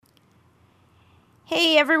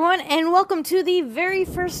Hey everyone, and welcome to the very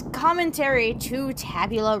first commentary to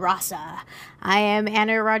Tabula Rasa. I am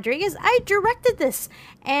Anna Rodriguez. I directed this,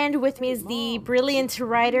 and with me is the brilliant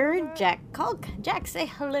writer, Jack Kalk. Jack, say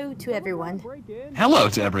hello to everyone. Hello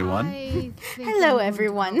to everyone. Hello,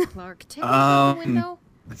 everyone.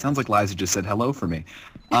 It sounds like Liza just said hello for me.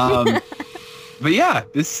 But yeah,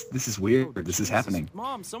 this is weird. This is happening.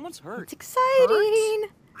 Mom, someone's hurt. It's exciting.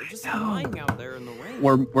 They're just lying out there in the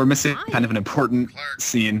rain. We're missing kind of an important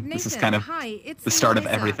scene. This is kind of the start of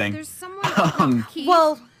everything.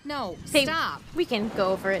 Well, no, say, stop. we can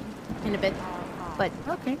go over it in a bit, but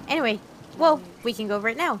Okay. anyway, well, we can go over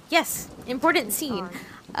it now. Yes, important scene.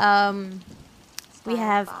 We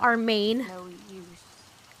have our main,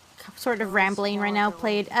 sort of rambling right now,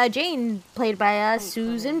 Jane, played by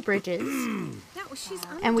Susan Bridges.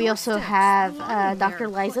 And we also have Dr.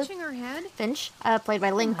 Liza Finch, played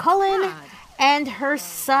by Lynn Cullen, and her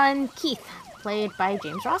son Keith, played by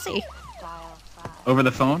James Rossi. Over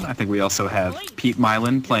the phone, I think we also have Pete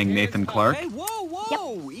Mylan playing Nathan Clark. Hey,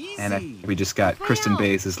 whoa, easy. And we just got Kristen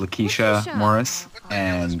Bays as Lakeisha Morris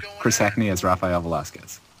and Chris Hackney as Rafael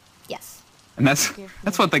Velasquez. Yes. And that's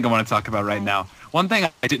one thing I want to talk about right now. One thing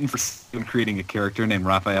I didn't foresee when creating a character named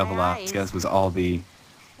Rafael Velasquez was all the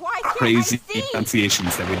crazy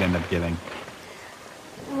pronunciations that we'd end up getting.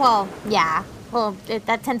 Well, yeah. Well,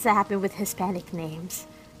 that tends to happen with Hispanic names.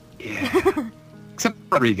 Yeah. Except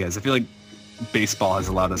Rodriguez. I feel like baseball has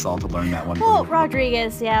allowed us all to learn that one. Well,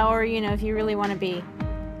 Rodriguez, yeah, or, if you really want to be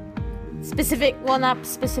specific, well, not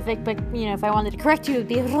specific, but, if I wanted to correct you, it would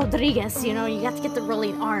be Rodriguez, you have to get the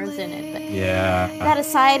rolling R's in it. But yeah. that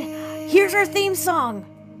aside, here's our theme song.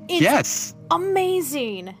 It's Yes.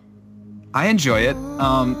 amazing. I enjoy it.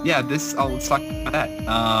 Let's talk about that.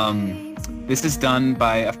 This is done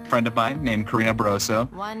by a friend of mine named Karina Barroso.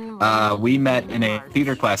 We met in a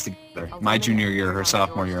theater class together, my junior year, her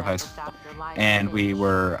sophomore year of high school. And we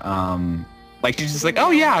were, she's just like,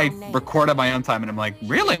 oh yeah, I record on my own time. And I'm like,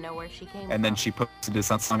 really? And then she posted this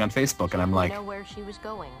song on Facebook, and I'm like,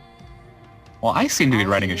 well, I seem to be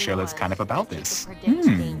writing a show that's kind of about this.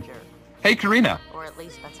 Hey, Karina. Or at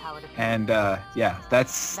least that's how it appeared. And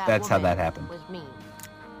that's how that happened.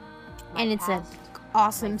 And it's an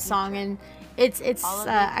awesome song, and it's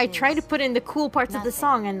I try to put in the cool parts of the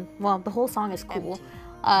song, and well, the whole song is cool,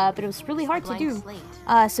 but it was really hard to do.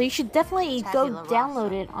 So you should definitely go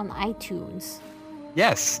download it on iTunes.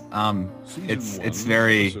 Yes, it's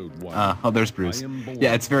very, there's Bruce.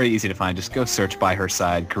 Yeah, it's very easy to find. Just go search By Her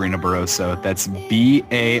Side, Karina Barroso. That's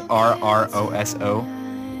Barroso.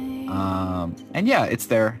 And yeah, it's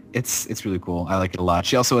there. It's really cool. I like it a lot.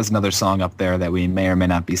 She also has another song up there that we may or may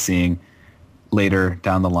not be seeing later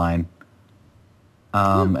down the line.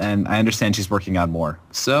 And I understand she's working on more.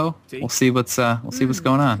 So we'll see what's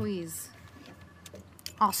going on. Please.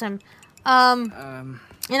 Awesome. And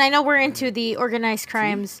I know we're into the organized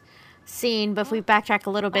crimes scene, but if we backtrack a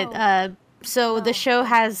little bit, so the show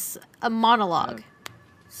has a monologue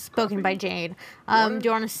spoken by Jane. Do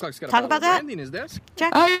you want to talk about that,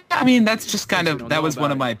 Jack? I mean, that's just that was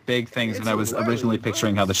one of my big things when I was originally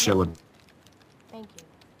picturing how the show would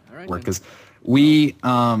work. Because we,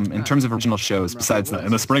 in terms of original shows, besides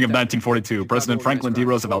in the spring of 1942, President Franklin D.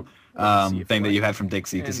 Roosevelt thing that you had from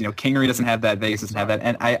Dixie, because Kingery doesn't have that, Vegas doesn't have that,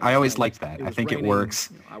 and I always liked that. I think it works.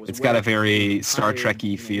 It's got a very Star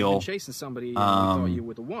Trek-y feel,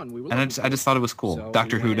 and I just thought it was cool.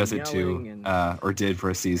 Doctor Who does it too, or did for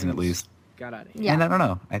a season at least. Yeah. And I don't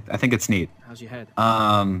know. I think it's neat. How's your head?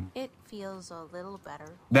 It feels a little better.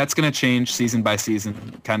 That's gonna change season by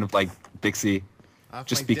season, kind of like Dixie.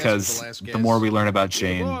 Just because the more we learn about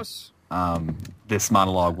Jane, this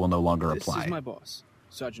monologue will no longer apply. This is my boss,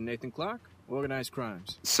 Sergeant Nathan Clark, Organized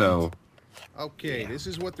Crimes. So, Okay, this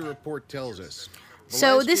is what the report tells us.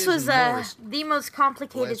 So this was Velasquez and the most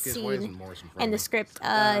complicated Velasquez, why isn't scene Morrison in the from script,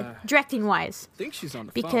 directing-wise, I think she's on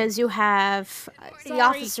the phone. because you have the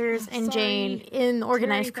officers and Jane in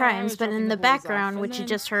organized crimes, but in the background, which you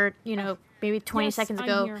just heard, maybe 20 seconds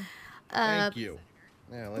ago, Thank you.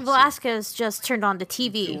 Now, let's see. Velasquez just turned on the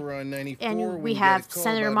TV, We're on 94 and when we got a have call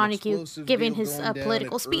Senator about an Montague explosive giving deal his going down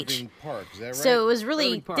political at speech. Irving Park. Is that right? So it was really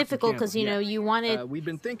Irving Park in difficult because, Campbell, you wanted we've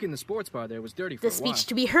been thinking the sports bar there was dirty for the a while. speech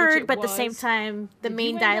to be Which heard, it but at the same was. time, the Did main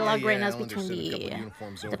you end dialogue Yeah, right now is I'll between understand a couple of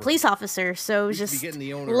uniforms the over. police officer. So it was We should be just getting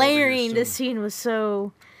the owner over here layering this soon. scene was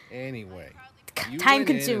so Anyway. you time went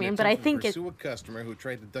in consuming, and but I attempted think to it. pursue a customer who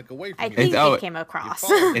tried to duck away from I you. think oh, it came across.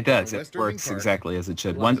 followed it does. from It West Irving works Park. exactly as it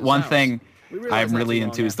should. Left his One house. thing We realized I'm not really too long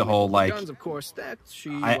into is the after. whole, like, Guns, of course, that she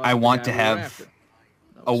I was the want guy to we were have after.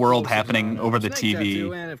 a world happening over the TV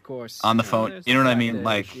on the phone. You know what I mean?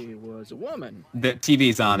 Like, the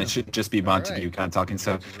TV's on. It should just be Montague kind of talking.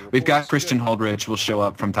 So we've got Christian Holdridge will show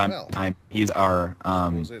up from time to time. He's our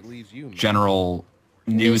general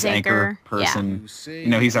news anchor person. Yeah. You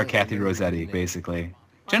know, he's our Kathy Rossetti, basically.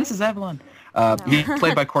 Genesis Avalon. He's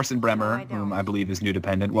played by Corson Bremer, whom I believe is New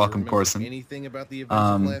Dependent. Welcome, Corson. Anything about the events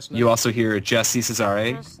of last night? You also hear Jesse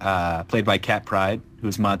Cesare, played by Cat Pride,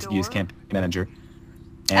 who's Montague's campaign manager.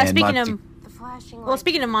 And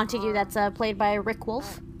speaking of Montague, that's played by Rick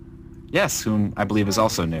Wolf. Yes, whom I believe is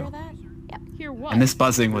also new. And this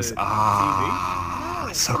buzzing was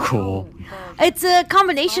so cool. It's a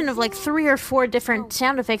combination of like 3 or 4 different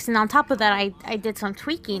sound effects, and on top of that, I did some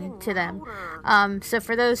tweaking to them. So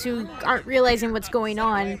for those who aren't realizing what's going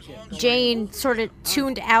on, Jane sort of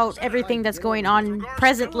tuned out everything that's going on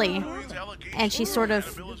presently, and she sort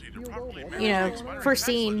of, you know,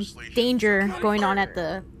 foreseeing danger going on at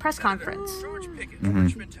the press conference.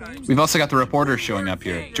 Mm-hmm. We've also got the reporters showing up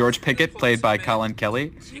here. George Pickett, played by Colin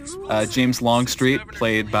Kelly. James Longstreet,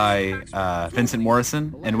 played by Vincent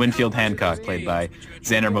Morrison. And Winfield Hancock, played by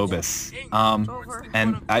Xander Mobus.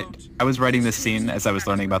 And I was writing this scene as I was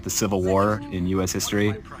learning about the Civil War in U.S.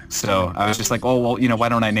 history. So I was just like, oh, well, you know, why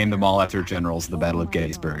don't I name them all after generals of the Battle of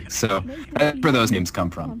Gettysburg? So that's where those names come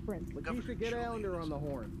from.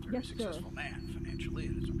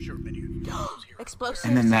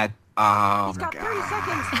 And then that, oh my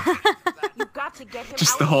god. You've got to get him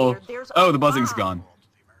Just out the whole, of here. There's oh, a the buzzing's bomb. gone.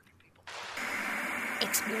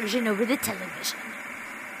 Explosion over the television.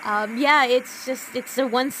 Yeah, it's the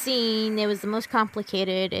one scene. It was the most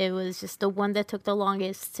complicated. It was just the one that took the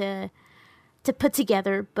longest to put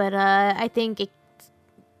together. But I think it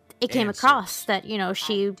came across that, you know,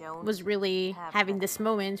 she was really having this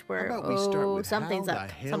moment where, something's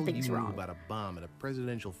up, something's wrong. About a bomb at a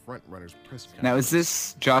presidential frontrunners press conference. Now, is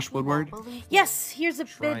this Josh Woodward? Yes, here's a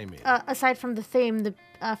bit, aside from the theme, the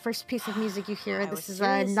first piece of music you hear, this is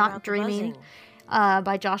Not Dreaming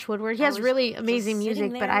by Josh Woodward. He has really amazing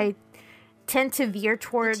music, but I tend to veer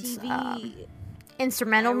towards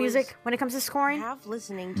instrumental music when it comes to scoring.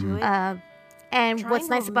 Listening to it. And what's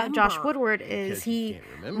nice about Josh Woodward is he,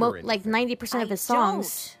 like 90% of his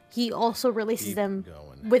songs, he also releases them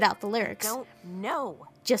without the lyrics.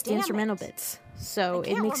 Just the instrumental bits. So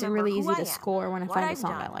it makes it really easy to score when I find a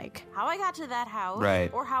song I like. How I got to that house, Right.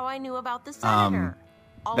 or how I knew about the senator.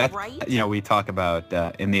 That, you know, we talk about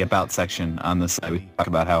in the About section on the site, we talk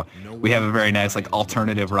about how we have a very nice, like,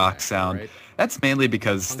 alternative rock sound. That's mainly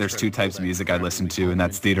because there's 2 types of music I listen to, and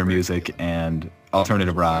that's theater music and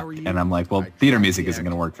alternative rock. And I'm like, well, theater music isn't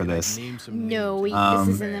going to work for this. No, this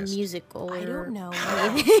isn't a musical. I don't know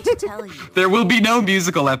what to tell you. There will be no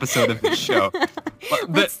musical episode of this show.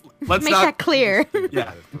 Let's make not, that clear.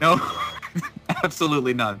 Yeah, no,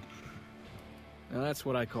 absolutely none. Now that's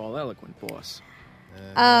what I call eloquent, boss.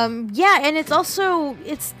 Yeah, and it's also,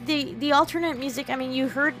 it's the alternate music. I mean, you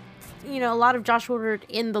heard, you know, a lot of Josh Woodward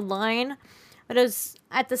in the line, but it was,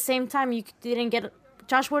 at the same time, you didn't get,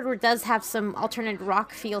 Josh Woodward does have some alternate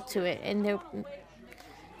rock feel to it, and all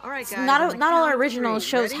right, guys, not all our original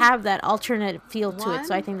shows have that alternate feel to it,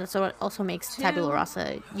 so I think that's what also makes Tabula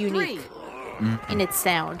Rasa unique in its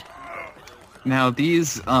sound. Now,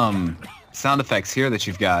 these sound effects here that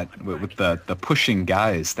you've got with the pushing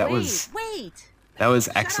guys, that was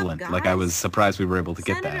excellent. Like, I was surprised we were able to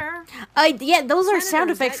get that. Yeah, those are sound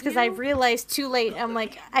effects because I realized too late. I'm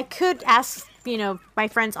like, I could ask, you know, my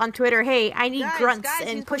friends on Twitter, hey, I need grunts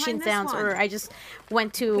and pushing sounds, or I just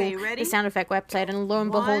went to the sound effect website, and lo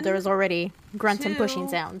and behold, there was already grunt and pushing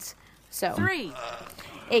sounds. So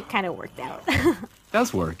it kind of worked out.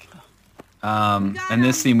 Does work. In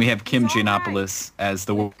this scene, we have Kim Giannopoulos as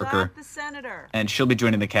the worker, and she'll be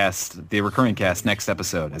joining the cast, the recurring cast, next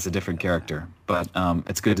episode as a different character. But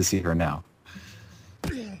it's good to see her now.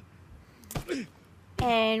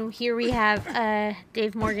 And here we have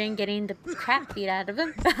Dave Morgan getting the crap beat out of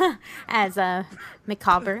him as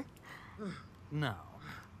Macabre. No.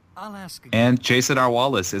 I'll ask again. And Jason R.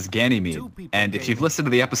 Wallace is Ganymede. And if you've listened to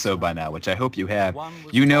the episode by now, which I hope you have,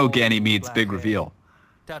 you know Ganymede's big reveal.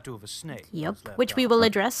 Tattoo of a snake. Yep, which we will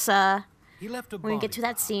address when we get to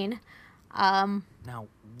that scene. Now,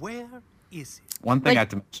 where is it? One thing I have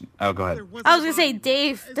to mention. Oh, go ahead. I was gonna say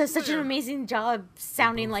Dave does such an amazing job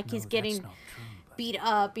sounding like he's getting beat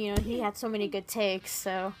up. You know, he had so many good takes,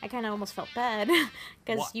 so I kind of almost felt bad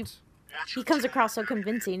because he comes across so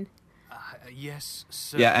convincing. Yes,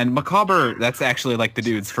 sir. Yeah, and Macabre, that's actually like the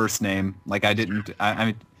dude's first name. Like,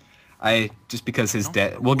 I just because his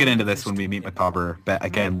dad. We'll get into this when we meet Macabre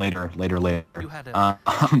again later.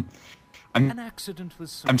 An accident with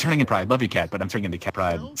some... I'm turning in Pride. Love you, Cat, but I'm turning into Cat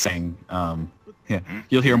Pride, saying, yeah,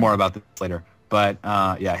 you'll hear more about this later. But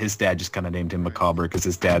yeah, his dad just kind of named him Macabre because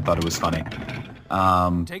his dad thought it was funny.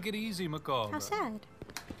 Take it easy, Macabre. How sad.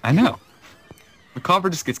 I know. Macabre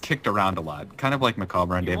just gets kicked around a lot, kind of like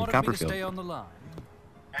Macabre and You David wanted me to Copperfield. stay on the line.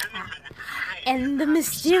 And the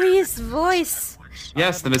mysterious voice.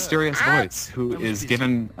 Yes, the mysterious voice, who is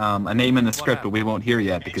given a name in the script, but we won't hear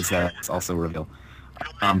yet because that's also revealed.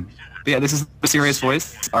 But yeah, this is the mysterious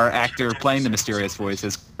voice. Our actor playing the mysterious voice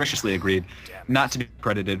has graciously agreed not to be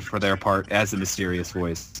credited for their part as the mysterious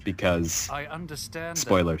voice because I understand.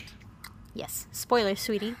 spoilers. Yes, spoiler,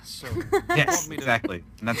 sweetie. So, Yes, exactly.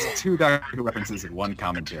 And that's 2 Doctor Who references in 1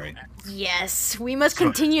 commentary. Yes, we must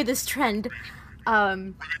continue this trend.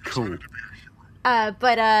 Cool.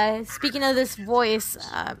 But speaking of this voice,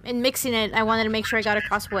 and mixing it, I wanted to make sure I got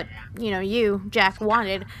across what, you, Jack,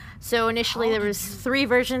 wanted. So initially there was 3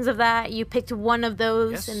 versions of that. You picked one of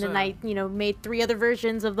those, Yes, and then I, made 3 other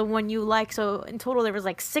versions of the one you like. So in total there was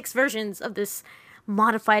like 6 versions of this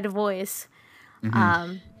modified voice,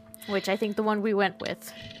 which I think the one we went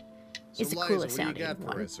with is the coolest sounding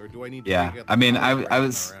one. Yeah, I mean, I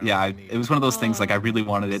was, it was one of those things, like, I really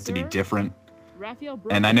wanted it to be different.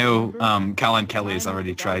 And I know Colin Kelly has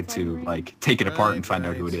already tried to, like, take it apart and find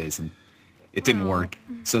out who it is, and it didn't work.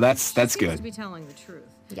 So that's good. To be telling the truth.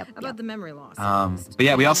 Yep. About the memory loss. But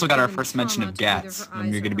yeah, we also got our first mention of Gats,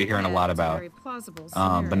 and you're going to be hearing a lot about,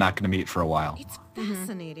 but not going to meet for a while. It's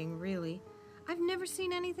fascinating, really. I've never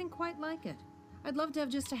seen anything quite like it. I'd love to have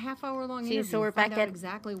just a half-hour-long interview so we're and find back out at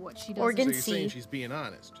exactly what she does. Organ So you're saying C. she's being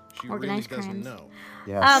honest. She Organized really doesn't crimes. know.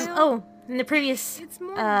 Yes. In the previous It's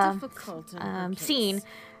more difficult in her case. scene,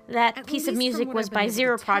 that At piece of least music from what was I've been by able to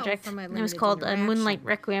Zero tell Project. from my It was limited called Moonlight interaction.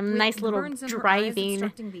 Requiem. With Nice the little burns in her eyes driving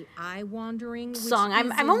obstructing the eye wandering, which song. is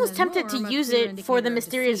I'm in almost the tempted to norm a use clear it for the indicator of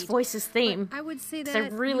Mysterious deceit. Voices theme. But I would say 'cause that I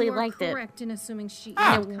really you are liked it. correct in assuming she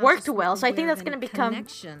And is it worked consciously well, so I think aware that's of going to any become,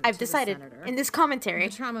 connection I've to the decided, senator. in this commentary,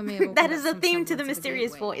 The trauma may have opened that up is the some theme to the semblance of a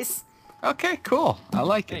Mysterious gateway. Voice. Okay, cool. I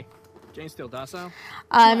like it. Hey, Jane still docile?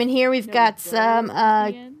 And here we've got some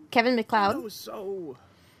Kevin McLeod, So...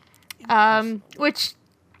 which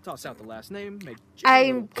Toss out the last name. Make Jane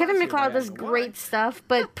a little Kevin classier by McLeod does adding a Y. great stuff,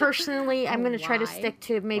 but personally, I'm going to try to Why? stick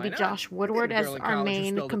to maybe not? Josh Woodward I had a as girl in our college who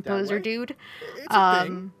main spelled it that composer way. dude. It's a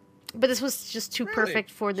thing. But this was just too perfect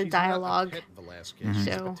for the She's not a dialogue. pet Velasquez. She's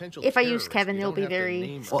a So potential if I use terrorist. Kevin, You it'll don't be have to very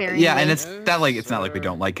name her. sparing. Yeah, and it's not like we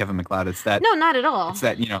don't like Kevin McLeod. It's that No, not at all. it's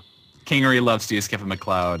that, Kingery loves to use Kevin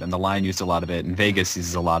McLeod, and The Line used a lot of it, and Vegas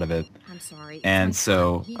uses a lot of it. I'm sorry. it's And my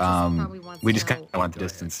so son. He just probably wants we to just kind know. of want to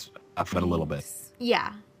distance off it a little bit.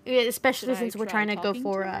 Yeah, especially Should I since we're try trying to go talking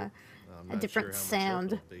for to a her? I'm a not different sure how much sound.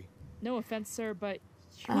 help it'll be. No offense, sir, but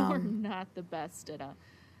you're not the best at a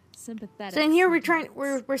sympathetic. So in here sentence.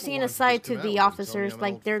 we're seeing Well, a side just to come the out and tell me officers, I'm an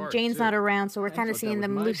like old their fart, Jane's too. not around, so we're kind of thought seeing that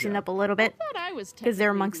them was my loosen job. up a little bit. I thought I was 'Cause they're technically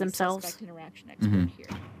amongst the themselves. suspect interaction expert here.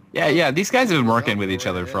 Yeah, these guys have been working with each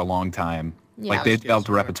other for a long time. Yeah. Like, they've developed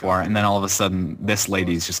a repertoire, and then all of a sudden, this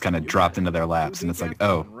lady's just kind of dropped into their laps, and it's like,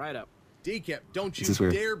 oh, Right up. Decaf, don't This you is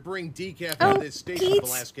weird. dare bring decaf Oh, into this station, Pete,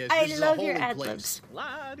 Velasquez. I This is a love your holy ad place. libs.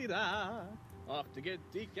 La-di-da. Off to get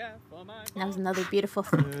decaf for my That was another beautiful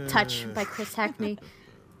touch by Chris Hackney.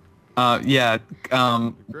 yeah.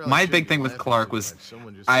 Girl, My I big should thing be with laughing Clark too was, much.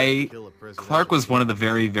 Someone just said kill a presidential Clark was one of the candidate.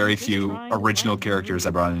 very, very few trying to original find characters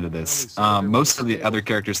I brought into this. Well, Most of the other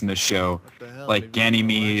characters in this show, What the hell? like Maybe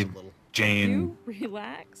Ganymede, relax a little. Jane, You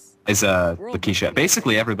relax. is Lakeisha.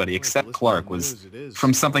 Basically everybody except Clark was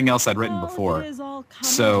from something else I'd written before.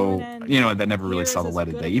 So, that never really saw the light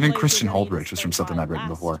of day. Even Christian Holdridge was from something I'd written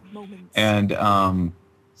before. And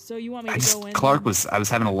So you want me I to just go in? I was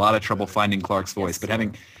having a lot of trouble finding Clark's voice, but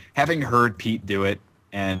having heard Pete do it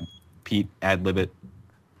and Pete ad-lib it.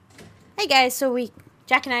 Hey guys, so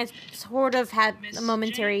Jack and I sort of had a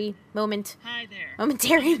momentary moment. Hi there.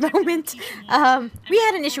 Momentary moment. We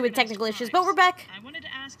had an issue with technical issues, but we're back. I wanted to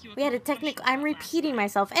ask you We had a technical. I'm repeating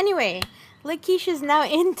myself. Anyway, Lakeisha's now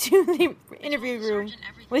into the interview room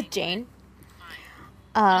with Jane.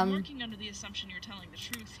 I'm working under the assumption you're telling the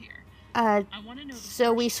truth here. I want to know the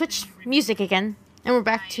So we first switched thing music again, and we're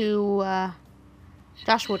back to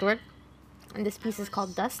Josh Woodward, and this piece is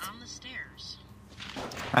called Dust. on the stairs.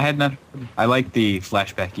 I like the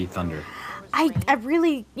flashbacky thunder. I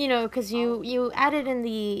really, because you added in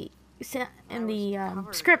the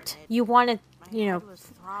script, you wanted,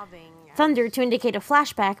 thunder to indicate a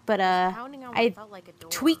flashback, but I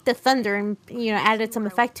tweaked the thunder and added some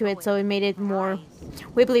effect to it, so it made it more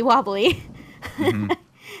wibbly wobbly.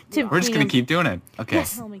 We're just gonna keep doing it. Okay.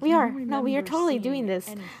 Yes, Tell me, we can are. you No, we are remember totally seeing doing this.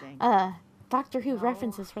 anything? Doctor Who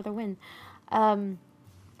references for the win.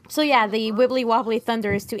 So yeah, the wibbly wobbly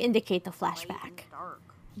thunder is to indicate the flashback.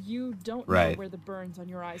 You don't Right. know where the burns on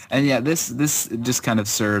your eyes. And yeah, this just kind of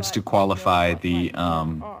serves to qualify the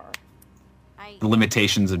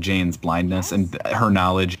limitations of Jane's blindness and her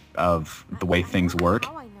knowledge of the way things work.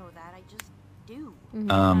 How I know that, I just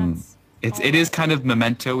do. It is kind of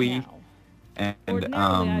memento-y, and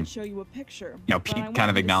Ordinarily, I'd show you a picture. you know, but I Pete want kind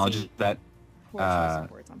of you to acknowledges see. that. Poor choice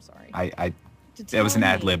of words, I'm sorry. It was an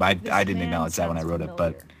ad lib. I This didn't man acknowledge that when I sounds wrote it,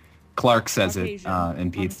 but familiar. Clark says it Caucasian,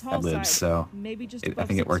 in Pete's on the tall ad libs, side, so maybe just I above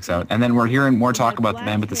think it 6 works feet. out. And then we're hearing more He talk had about the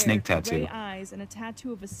man black with the hair, snake gray tattoo. eyes, and a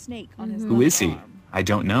tattoo of a snake on his Who left is he? arm. I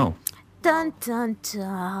don't know. Dun dun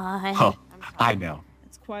dun. Oh, I know.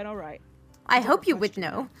 It's quite all right. I hope you would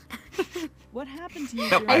know. What happened to you? Nope,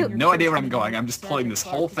 during I have your no first idea where I'm meeting going. with I'm just Sarah pulling this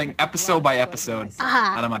Clark whole with thing the episode by black episode blood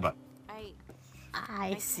Ah. out of my butt.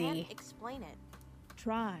 I see. Can't explain it.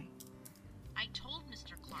 Try. I told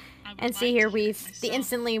Mr. Clark I would And see like here to hear it we've myself.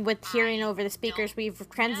 instantly with hearing over the speakers we've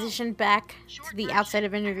transitioned back to the outside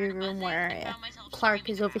of interview room where Clark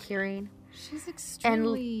is overhearing. She's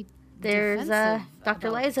extremely There's defensive Dr.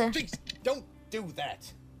 about- Liza Jeez, don't do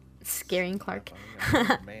that. scaring Clark.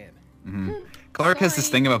 Oh, man. Clark has this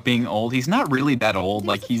thing about being old. He's not really that old.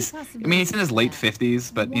 Like he's in his late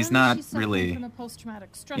 50s, but he's not really, you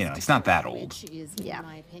know, he's not that old. Yeah.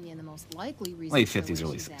 Late 50s,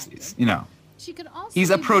 early 60s. You know, She could also he's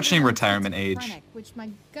be approaching borderline retirement age. schizophrenic, which my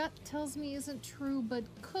gut tells me isn't true, but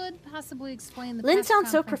could possibly explain the Lynn past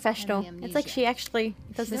sounds so conference and the professional. It's like amnesia. she actually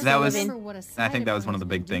does this That for a was- living. I think that was one of the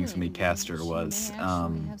big things when we cast her was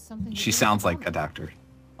she sounds like a doctor.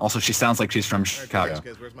 Also, she sounds like she's from Chicago.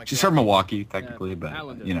 guys, where's my She's coffee? from Milwaukee, technically, but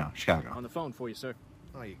Allendale. you know, Chicago. On the phone for you, sir.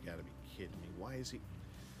 Oh, you gotta be kidding me. Why is he...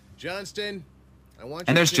 Johnston, I want you And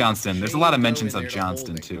to there's take Johnston. There's a Shane lot of Doe mentions in of there to Johnston,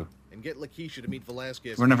 Holding too. And get Lakeisha to meet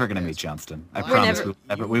Velasquez. We're never gonna meet Johnston. I promise.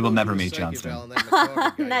 We will never meet Johnston.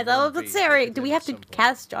 Nice. Let's say, do we have to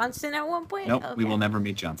cast Johnston at one point? Nope, we Okay. will never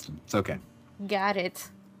meet Johnston. It's okay. Got it.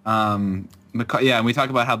 Yeah, and we talk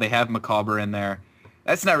about how they have Macabre in there.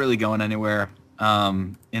 That's not really going anywhere.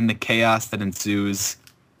 In the chaos that ensues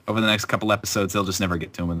over the next couple episodes, they'll just never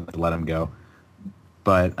get to him and let him go.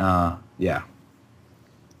 But yeah.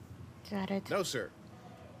 Got it. No, sir.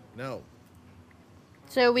 No.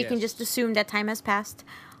 So we can Yes. just assume that time has passed.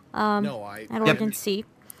 No, I... At Oregon C.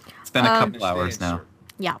 It's been a couple Understand, hours now. sir.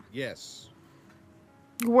 Yeah. Yes.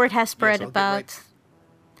 Word has spread I'll get about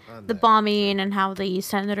right on the that. bombing and how the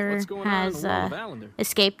senator What's going on in has the world of Allender?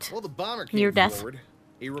 escaped. Well, the bomber Near came death. forward.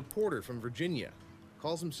 A reporter from Virginia.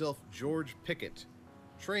 Calls himself George Pickett.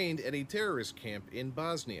 Trained at a terrorist camp in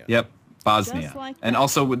Bosnia. Yep, Bosnia. Just like And that.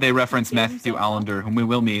 also they reference He gave Matthew himself up. Allender, whom we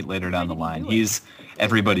will meet later down the Why did he line. do it? He's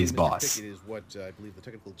everybody's Mr. boss. Pickett is what I believe the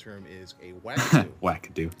technical term is a wackadoo.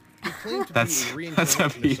 Wackadoo. He claimed to That's- be a that's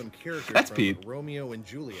reincarnation Pete. of some character That's from Pete. Romeo and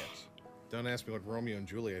Juliet. Don't ask me what Romeo and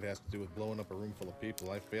Juliet has to do with blowing up a room full of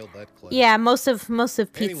people. I failed that class. Yeah, most of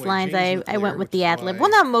Pete's Anyway, lines James I went Leclerc, with the which is ad lib. why- Well,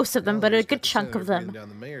 not most of them, but a he's got good the chunk of senator breathing them. down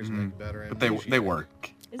the mayor's neck about her But they amnesia.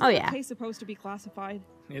 work. Isn't Oh, the yeah. case supposed to be classified?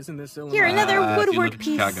 Isn't this Illinois? Here, another If you Woodward live in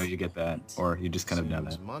piece. Chicago, you get that, or you just kind of know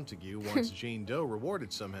Seems that. Montague wants Jane Doe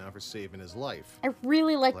rewarded somehow for saving his life. I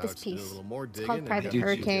really like this Clouds did a piece. little more It's digging called and Private had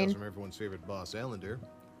details Hurricane. from everyone's favorite boss, Allender.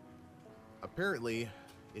 Apparently,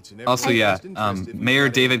 it's in Also, everyone's yeah, best interest if we Mayor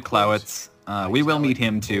got a David close, Klowitz. We will meet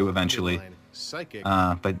him too italic, eventually, underline, psychic,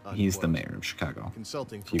 but he's the unquote. mayor of Chicago.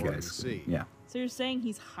 Consulting If for you Oregon guys, C. yeah. So you're saying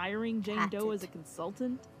he's hiring Jane Doe as a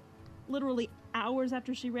consultant? Literally hours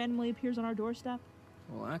after she randomly appears on our doorstep?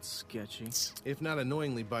 Well, that's sketchy. If not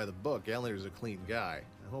annoyingly by the book, Allender's a clean guy.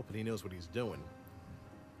 I'm hoping he knows what he's doing.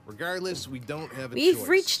 Regardless, we don't have a We've choice.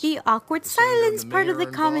 reached the awkward The senator and silence the part of mayor the are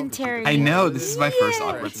involved with commentary. I know, this is my first Yeah.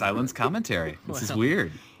 awkward silence commentary. This is Well,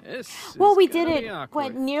 weird. This Well, is we gonna did be it,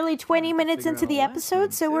 awkward. nearly 20 minutes Figure into out the a lesson,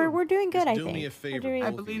 episode, so we're too. doing good, I Do think. me a We're favor, doing- I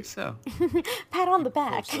both of you. believe so. pat on the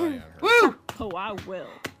back. Close eye on her. Woo! Oh, I will.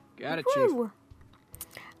 Got it, Chief. Woo.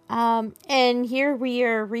 And here we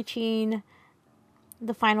are reaching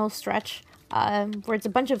the final stretch, where it's a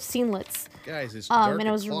bunch of scenelets. Guys, it's dark And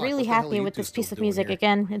I was o'clock. really What the hell happy are with you this two piece still of doing music here?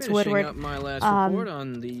 again. It's Finishing Woodward. up my last report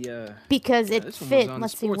on the, Because it this one was fit, on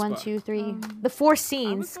let's see, Sports 1, Bar. 2, 3, the 4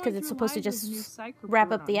 scenes, because it's supposed to just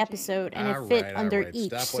wrap up the episode, and it fit under each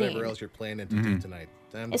Stop whatever scene. else you're planning to do tonight.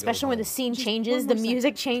 Time to go Especially when the home. scene changes, the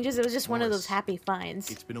music changes. It was just one of those Morris. happy finds.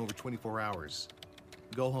 It's been over 24 hours.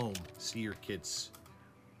 Go home. See your kids.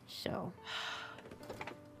 So,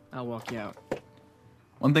 I'll walk you out.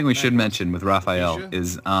 One thing we should mention with Raphael Keisha?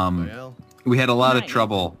 is Well, we had a lot of Night.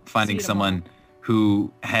 trouble finding See you tomorrow. someone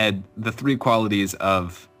who had the 3 qualities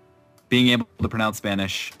of being able to pronounce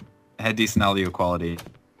Spanish, had decent audio quality,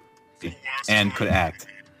 and could act.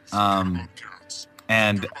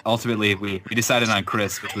 And ultimately, we decided on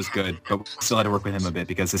Chris, which was good, but we still had to work with him a bit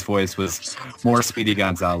because his voice was more Speedy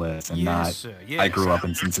Gonzalez and not. I grew up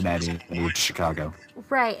in Cincinnati and moved to Chicago.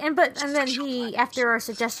 Right, and then he, after our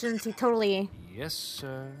suggestions, he totally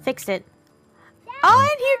fixed it. Oh,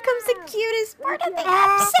 and here comes the cutest part of the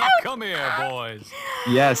episode. Come here, boys.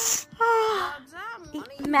 Yes.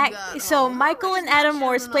 So Michael and Adam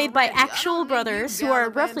Morse, played by actual brothers who are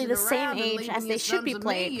roughly the same age as they should be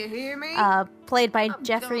played, played by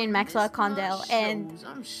Jeffrey and Maxwell Condell. And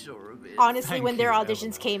honestly, when their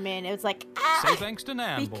auditions came in, it was like, say thanks to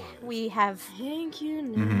Nan, boy. We have Thank you,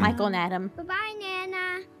 Michael and Adam. Bye-bye,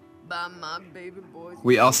 Nana. Bye, my baby boys.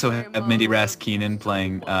 We also have Mindy Raskeenan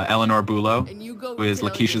playing Eleanor Bulow, who is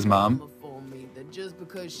Lakeisha's mom. Just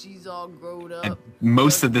because she's all grown up, and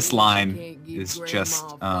most of this line is just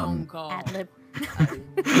ad-lib.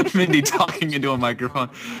 Mindy talking into a microphone.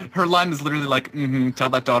 Her line is literally like, tell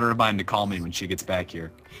that daughter of mine to call me when she gets back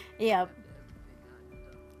here. Yeah.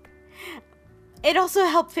 It also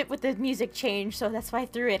helped fit with the music change, so that's why I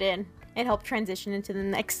threw it in. It helped transition into the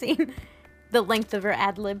next scene. The length of her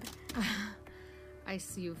ad-lib. I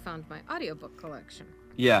see you found my audiobook collection.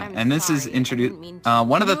 Yeah, and this is introduced.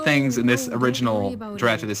 One of the things in this original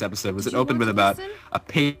draft of this episode was it opened with about a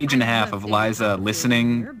page and a half of Liza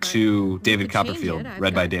listening to David Copperfield,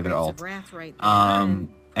 read by David Ault.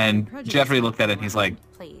 And Jeffrey looked at it and he's like,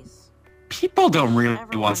 people don't really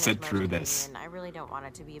want to sit through this. I really don't want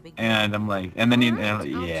it to be a big and I'm like, and then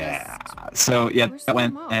yeah. So yeah, that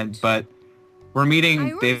went, but we're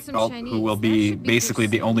meeting David Ault, who will be basically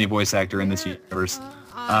the only voice actor in this universe.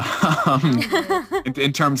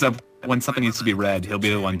 In terms of when something needs to be read, he'll be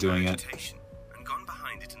the one doing it.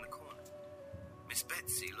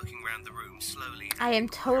 I am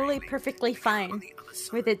totally perfectly fine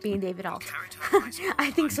with it being David Ault.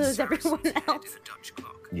 I think so is everyone else.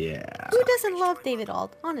 Yeah. Who doesn't love David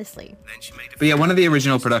Ault, honestly? But yeah, one of the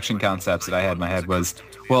original production concepts that I had in my head was,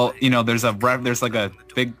 well, you know, there's like a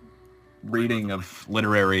big reading of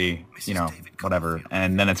literary, you know, whatever,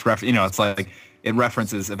 and then it's it's like it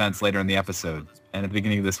references events later in the episode. And at the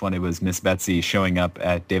beginning of this one, it was Miss Betsy showing up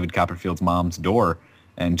at David Copperfield's mom's door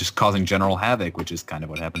and just causing general havoc, which is kind of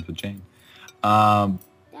what happens with Jane.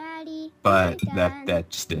 Daddy, but that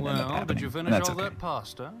just didn't end up happening. Did you finish all that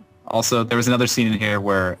pasta? Also, there was another scene in here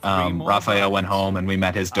where Raphael went home and we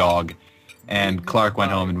met his dog, and Clark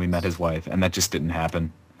went home and we met his wife, and that just didn't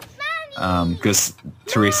happen. Because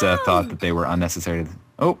Teresa thought that they were unnecessary.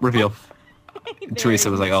 Oh, reveal.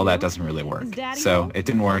 Teresa was like, oh, that doesn't really work. So it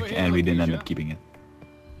didn't work, and we didn't end up keeping it.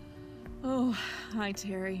 Oh, hi,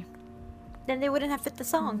 Terry. Then they wouldn't have fit the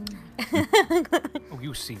song. Oh,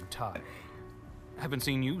 you seem tired. Haven't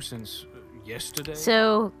seen you since yesterday.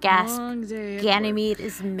 So, gasp, Ganymede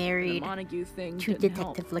is married to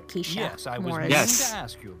Detective Lakeisha. Yes, I was Morris. meaning to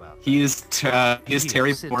ask you about that. He is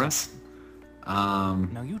Terry Morris.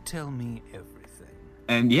 Now you tell me everything.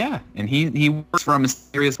 And yeah, and he works for a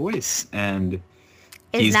mysterious voice, and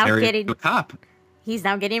he's now married getting to a cop. He's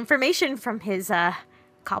now getting information from his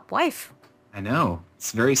cop wife. I know,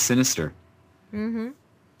 it's very sinister. Mm-hmm.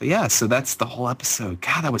 But yeah, so that's the whole episode.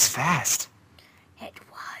 God, that was fast. It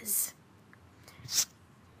was.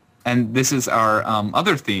 And this is our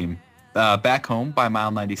other theme, Back Home by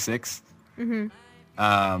Mile 96.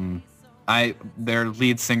 Mm-hmm. Their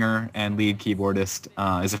lead singer and lead keyboardist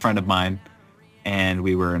is a friend of mine, and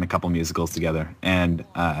we were in a couple musicals together. And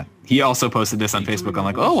he also posted this on Facebook. I'm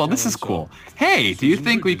like, oh, well, this is cool. Hey, do you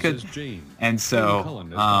think we could? And so,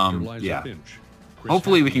 yeah.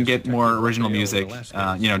 Hopefully we can get more original music,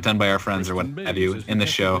 done by our friends or what have you, in the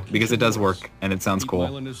show, because it does work and it sounds cool.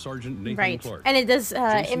 Right, and it does.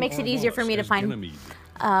 It makes it easier for me to find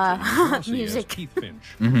music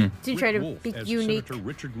to try to be unique.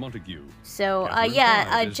 So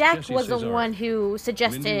Jack was the one who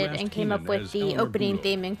suggested and came up with the opening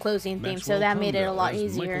theme and closing theme, so that made it a lot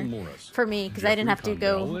easier for me because I didn't have to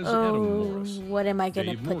go, oh, what am I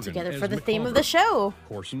going to put together for the theme of the show?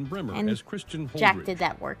 And Jack did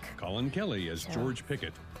that work. Colin Kelly as George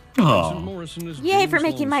Pickett. Oh. Yay for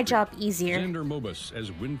making my job easier. Xander Mobus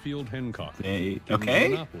as Winfield Hancock. Hey,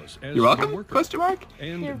 okay. You're welcome? Question mark?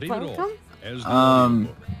 And You're David welcome. As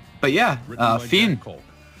but yeah, Fiend.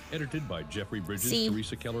 Edited by Jeffrey Bridges, See,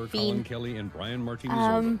 Teresa Keller, Fiend. Colin Kelly, and Brian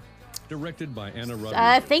Martinez. Directed by Anna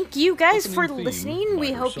Rodriguez. Thank you guys for listening.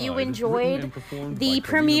 We hope you enjoyed the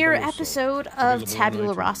premiere episode of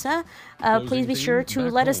Tabula Rasa. Please be sure to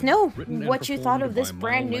let us know what you thought of this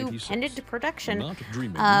brand new Pendant production.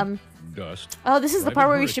 Oh, this is the part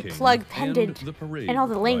where we should plug Pendant and all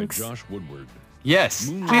the links. Yes.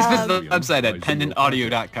 Please visit the website at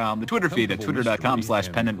pendantaudio.com, the Twitter feed at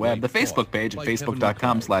twitter.com/pendantweb, the Facebook page at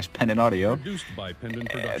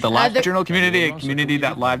facebook.com/pendantaudio, the Live Journal community at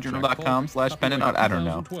community.livejournal.com/pendantaudio. I don't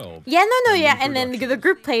know. Yeah, no, yeah. And then the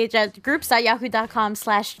group page at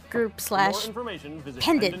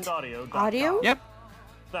groups.yahoo.com/group/pendant audio. Yep.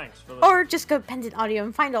 Thanks for or just go Pendant Audio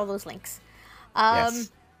and find all those links.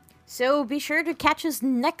 Yes. So be sure to catch us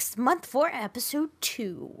next month for episode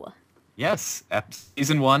 2. Yes,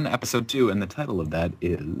 season 1, episode 2, and the title of that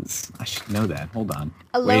is, I should know that. Hold on.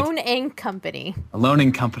 Alone in Company. Alone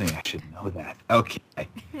in Company. I should know that. Okay.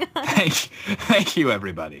 Thank you,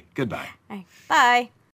 everybody. Goodbye. Right. Bye.